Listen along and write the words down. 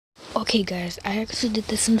Okay guys, I actually did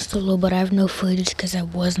this in solo, but I have no footage because I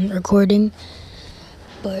wasn't recording.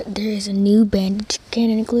 But there is a new bandage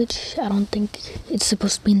cannon glitch. I don't think it's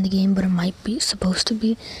supposed to be in the game, but it might be supposed to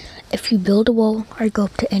be. If you build a wall or go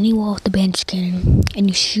up to any wall with the bandage cannon and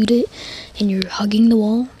you shoot it and you're hugging the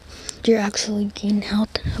wall, you're actually gaining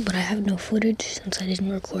health, but I have no footage since I didn't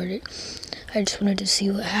record it. I just wanted to see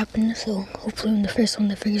what happened, so hopefully I'm the first one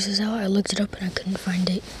that figures this out. I looked it up and I couldn't find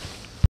it.